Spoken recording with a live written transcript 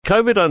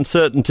COVID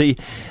uncertainty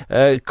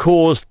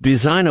caused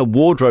Designer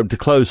Wardrobe to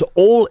close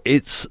all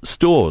its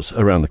stores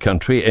around the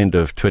country end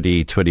of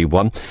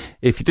 2021.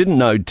 If you didn't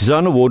know,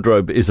 Designer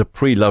Wardrobe is a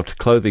pre-loved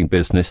clothing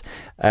business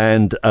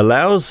and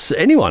allows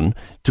anyone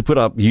to put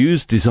up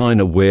used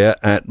designer wear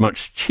at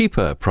much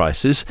cheaper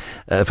prices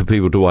for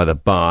people to either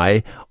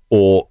buy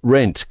or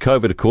rent.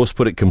 COVID, of course,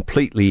 put it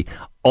completely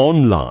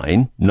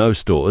online, no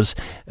stores,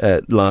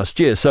 last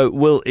year. So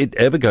will it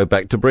ever go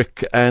back to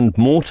brick and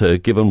mortar,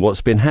 given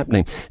what's been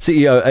happening?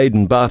 CEO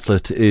Aidan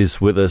Bartlett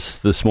is with us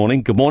this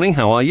morning. Good morning.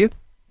 How are you?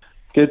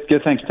 Good.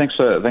 Thanks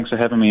for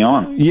having me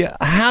on. Yeah.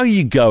 How are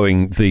you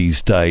going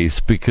these days?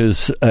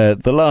 Because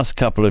the last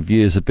couple of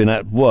years have been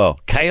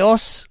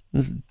chaos.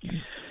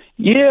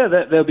 Yeah,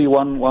 there'll be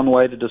one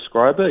way to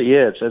describe it.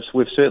 Yeah,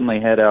 we've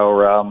certainly had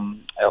our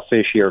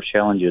fair share of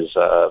challenges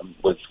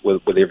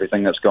with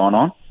everything that's gone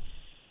on.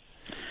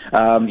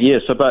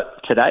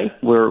 But today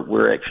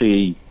we're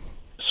actually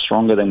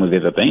stronger than we've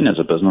ever been as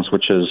a business,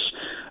 which is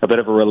a bit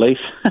of a relief,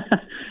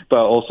 but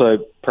also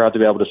proud to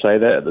be able to say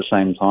that at the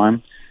same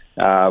time.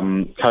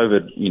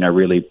 COVID,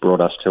 really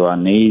brought us to our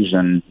knees,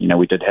 and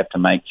we did have to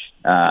make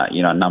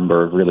a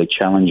number of really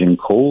challenging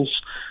calls.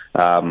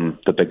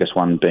 The biggest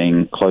one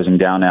being closing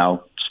down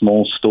our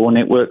small store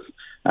network.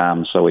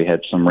 So we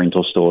had some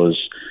rental stores.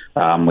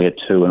 We had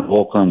 2 in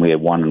Auckland, we had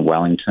 1 in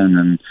Wellington,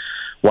 and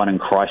 1 in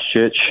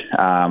Christchurch.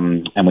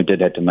 And we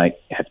did have to make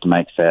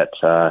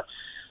that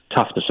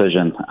tough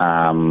decision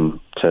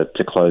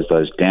to close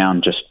those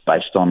down, just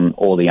based on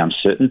all the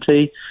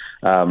uncertainty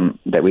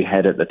that we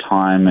had at the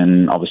time.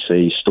 And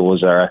obviously,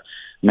 stores are a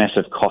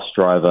massive cost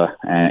driver,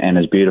 and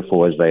as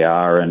beautiful as they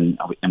are, and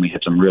we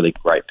had some really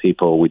great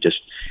people, we just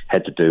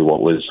had to do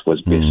what was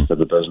best for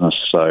the business.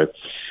 So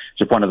it's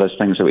just one of those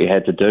things that we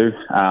had to do.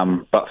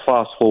 But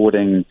fast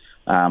forwarding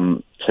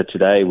to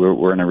today,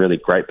 we're in a really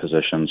great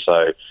position.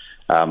 So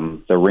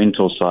the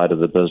rental side of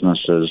the business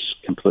is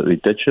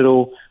completely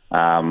digital,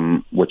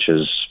 which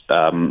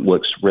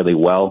works really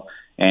well.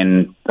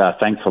 And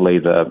thankfully,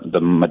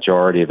 the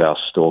majority of our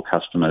store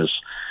customers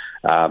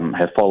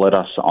have followed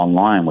us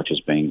online, which has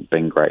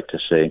been great to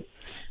see.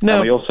 Now,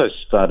 and we also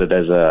started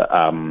as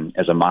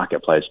a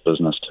marketplace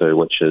business too,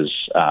 which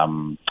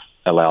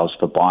allows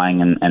for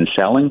buying and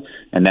selling,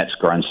 and that's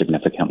grown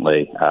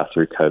significantly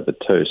through COVID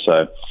too.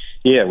 So,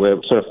 yeah,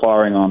 we're sort of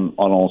firing on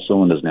all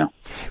cylinders now.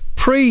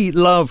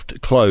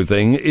 Pre-loved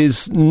clothing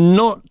is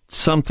not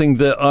something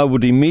that I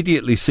would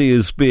immediately see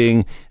as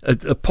being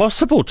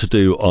possible to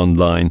do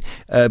online,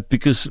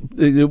 because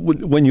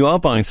when you are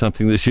buying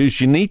something that's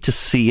used, you need to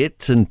see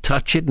it and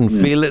touch it and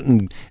feel it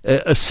and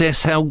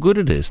assess how good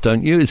it is,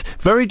 don't you? It's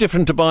very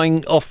different to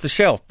buying off the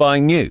shelf,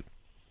 buying new.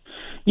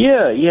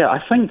 Yeah, I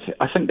think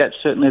that's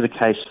certainly the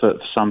case for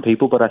some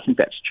people, but I think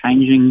that's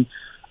changing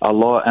a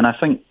lot, and I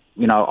think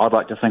I'd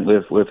like to think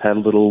we've had a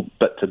little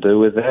bit to do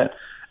with that.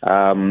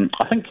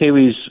 I think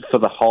Kiwis, for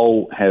the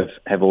whole,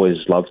 have always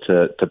loved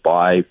to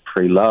buy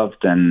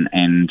pre-loved, and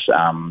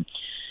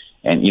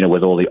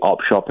with all the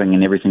op shopping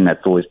and everything,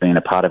 that's always been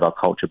a part of our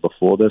culture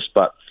before this.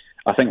 But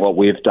I think what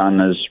we've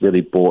done is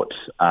really brought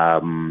a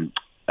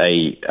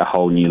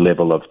whole new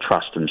level of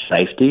trust and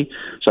safety.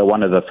 So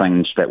one of the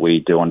things that we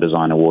do on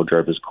Designer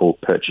Wardrobe is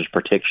called purchase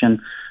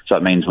protection. So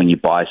it means when you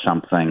buy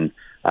something,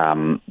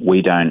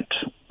 we don't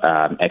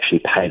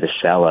actually pay the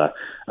seller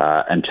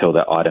until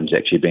the item's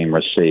actually being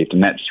received,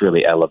 and that's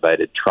really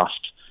elevated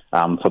trust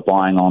for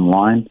buying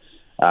online.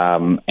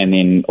 And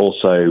then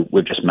also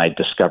we've just made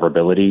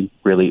discoverability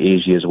really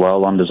easy as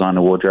well on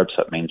Designer Wardrobe,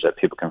 so it means that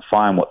people can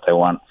find what they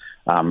want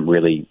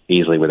really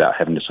easily without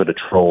having to sort of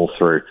trawl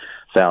through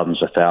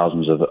thousands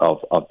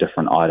of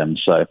different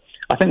items. So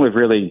I think we've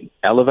really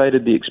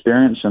elevated the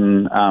experience,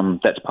 and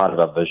that's part of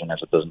our vision as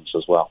a business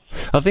as well.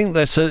 I think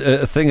that's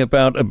a thing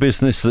about a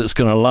business that's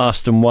going to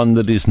last and one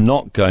that is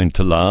not going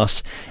to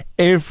last.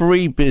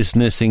 Every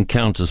business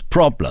encounters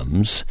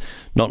problems,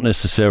 not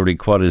necessarily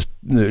quite as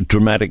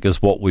dramatic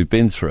as what we've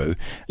been through.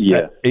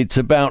 Yeah. It's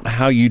about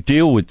how you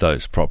deal with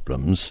those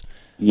problems.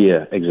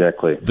 Yeah,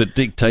 exactly. That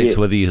dictates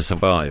whether you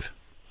survive.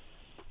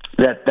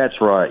 That's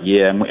right,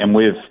 yeah. And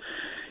we've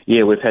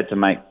had to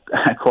make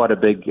quite a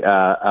big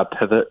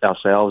pivot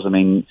ourselves. I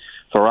mean,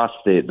 for us,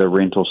 the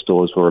rental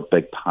stores were a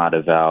big part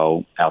of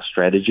our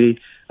strategy.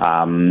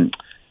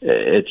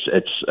 It's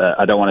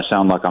I don't want to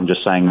sound like I'm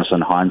just saying this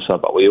in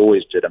hindsight, but we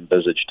always did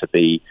envisage to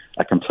be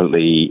a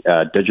completely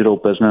digital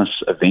business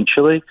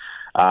eventually.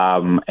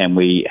 And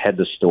we had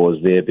the stores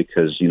there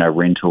because,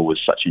 rental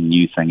was such a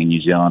new thing in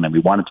New Zealand, and we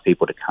wanted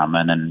people to come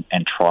in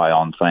and try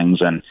on things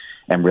and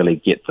really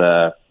get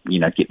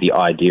the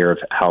idea of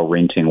how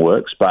renting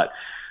works. But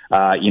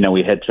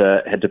we had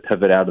to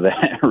pivot out of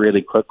that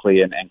really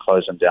quickly and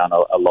close them down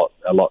a lot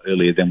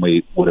earlier than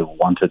we would have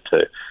wanted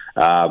to.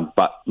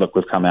 But look,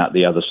 we've come out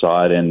the other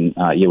side, and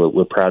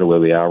we're proud of where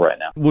we are right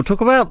now. We'll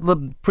talk about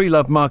the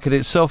pre-loved market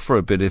itself for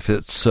a bit, if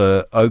it's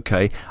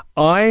okay.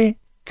 I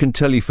can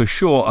tell you for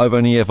sure I've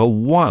only ever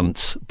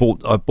once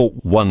bought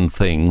one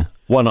thing,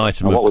 one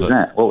item. What was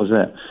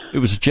that? It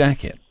was a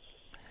jacket.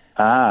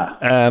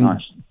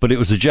 Nice. but it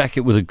was a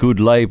jacket with a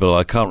good label.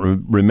 I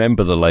can't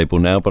remember the label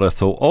now, but I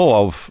thought,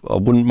 I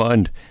wouldn't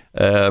mind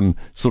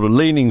sort of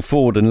leaning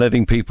forward and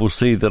letting people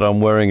see that I'm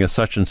wearing a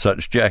such and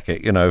such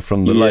jacket,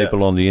 from the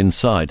label on the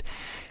inside.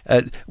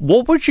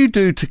 What would you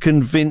do to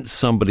convince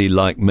somebody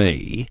like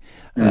me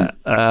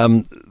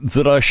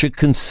that I should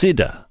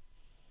consider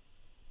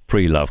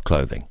pre-loved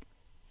clothing?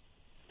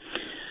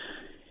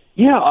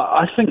 Yeah,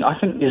 I think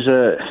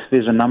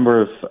there's a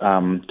number of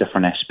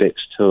different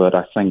aspects to it.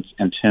 I think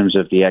in terms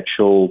of the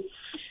actual,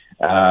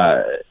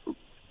 there's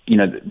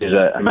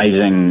an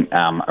amazing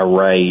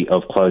array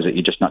of clothes that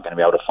you're just not going to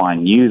be able to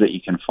find new that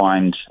you can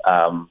find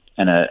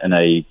in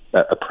a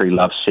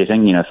pre-loved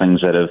setting.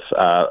 Things that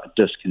have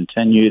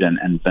discontinued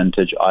and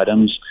vintage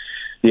items.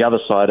 The other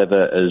side of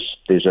it is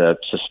there's a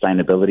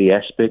sustainability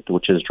aspect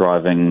which is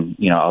driving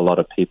a lot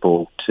of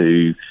people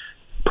to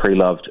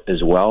pre-loved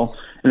as well,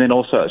 and then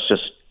also it's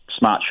just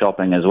smart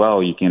shopping as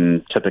well. You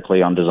can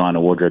typically on Designer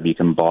Wardrobe you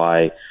can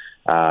buy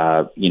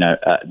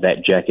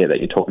that jacket that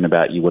you're talking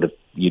about.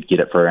 You'd get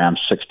it for around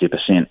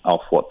 60%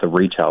 off what the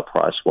retail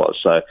price was.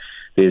 So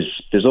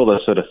there's all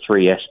those sort of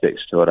three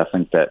aspects to it. I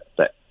think that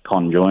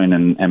conjoin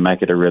and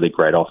make it a really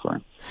great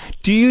offering.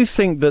 Do you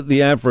think that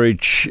the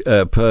average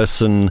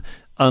person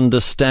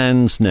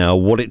understands now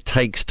what it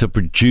takes to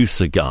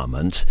produce a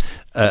garment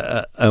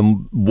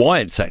and why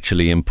it's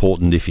actually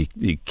important, if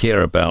you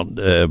care about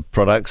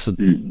products,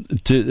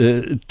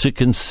 to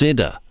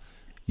consider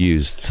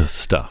used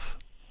stuff?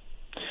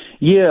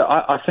 Yeah,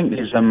 I think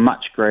there's a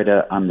much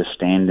greater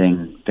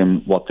understanding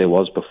than what there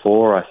was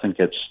before. I think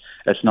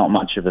it's not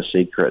much of a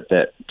secret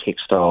that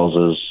textiles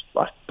is,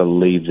 I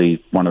believe, the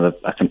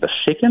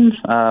second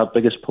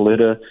biggest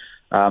polluter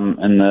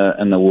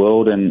in the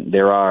world, and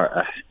there are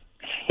a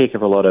heck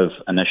of a lot of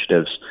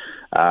initiatives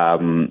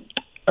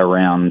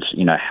around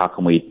how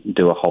can we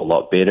do a whole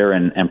lot better,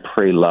 and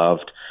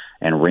pre-loved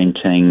and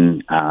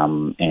renting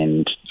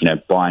and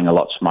buying a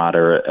lot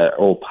smarter are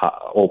all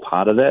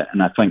part of that.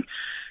 And I think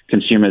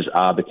consumers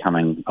are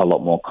becoming a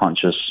lot more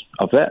conscious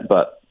of that,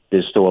 but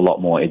there's still a lot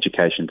more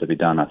education to be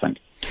done, I think.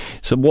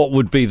 So what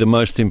would be the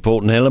most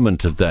important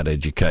element of that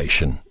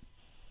education?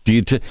 Do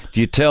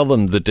you tell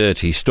them the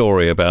dirty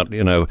story about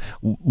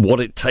what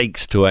it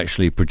takes to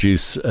actually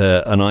produce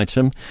an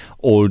item,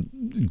 or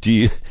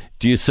do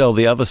you sell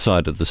the other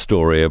side of the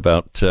story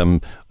about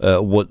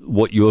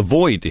what you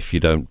avoid if you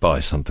don't buy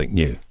something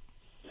new?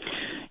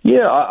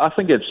 Yeah, I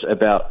think it's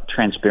about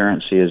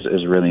transparency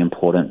is really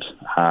important,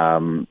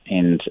 and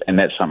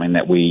that's something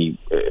that we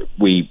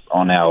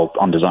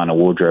on Designer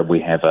Wardrobe we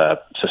have a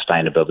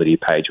sustainability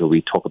page where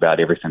we talk about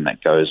everything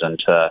that goes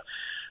into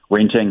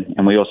renting,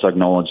 and we also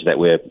acknowledge that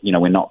we're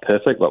not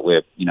perfect, but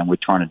we're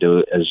trying to do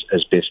it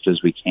as best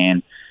as we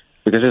can,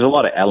 because there's a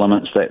lot of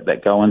elements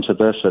that go into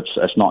this.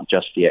 It's not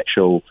just the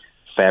actual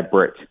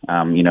fabric,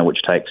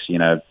 which takes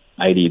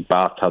 80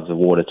 bathtubs of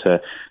water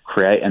to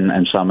create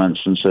in some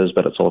instances,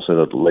 but it's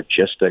also the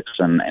logistics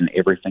and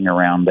everything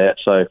around that.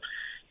 So,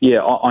 yeah,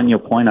 on your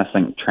point, I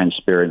think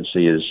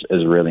transparency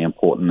is really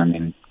important, and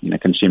then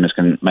consumers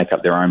can make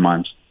up their own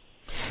minds.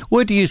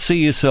 Where do you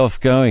see yourself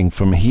going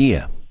from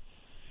here?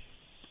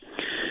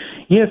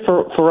 Yeah,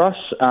 for us,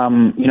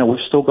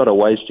 we've still got a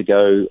ways to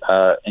go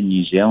in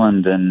New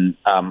Zealand, and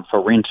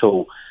for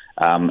rental,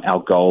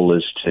 our goal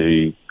is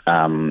to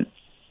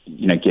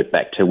get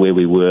back to where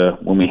we were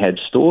when we had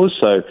stores.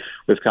 So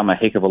we've come a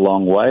heck of a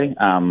long way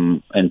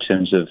in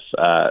terms of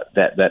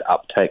that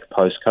uptake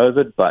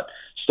post-COVID, but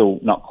still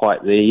not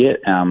quite there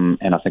yet. And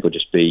I think it'll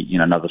just be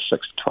another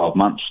 6 to 12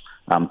 months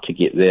to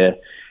get there.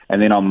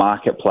 And then on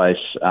Marketplace,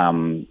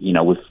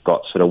 we've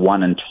got sort of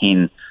 1 in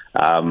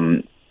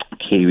 10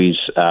 Kiwis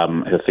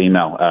who are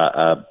female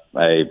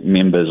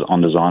members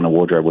on Designer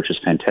Wardrobe, which is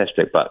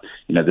fantastic. But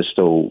there's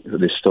still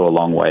a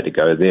long way to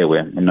go there.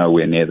 We're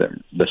nowhere near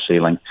the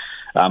ceiling.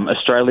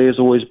 Australia has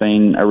always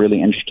been a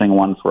really interesting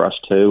one for us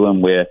too,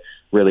 and we're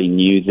really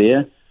new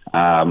there.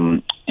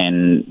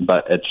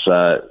 But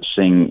it's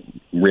seeing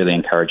really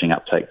encouraging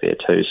uptake there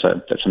too.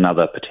 So that's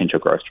another potential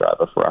growth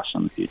driver for us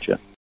in the future.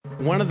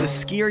 One of the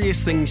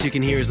scariest things you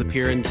can hear as a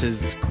parent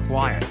is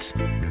quiet.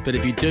 But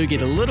if you do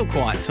get a little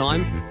quiet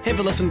time, have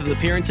a listen to The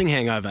Parenting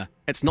Hangover.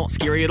 It's not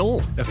scary at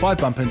all. If I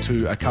bump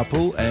into a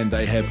couple and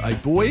they have a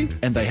boy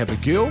and they have a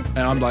girl, and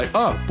I'm like,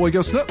 oh, boy,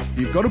 girl, snip.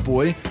 You've got a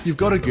boy, you've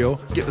got a girl,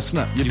 get the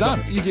snip. You're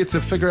done. You get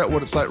to figure out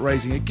what it's like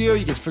raising a girl,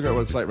 you get to figure out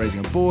what it's like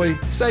raising a boy,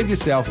 save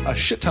yourself a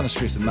shit ton of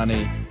stress and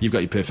money. You've got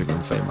your perfect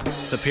little family.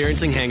 The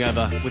Parenting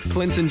Hangover with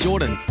Clint and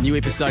Jordan. New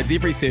episodes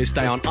every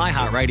Thursday on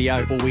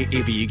iHeartRadio or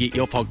wherever you get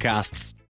your podcasts.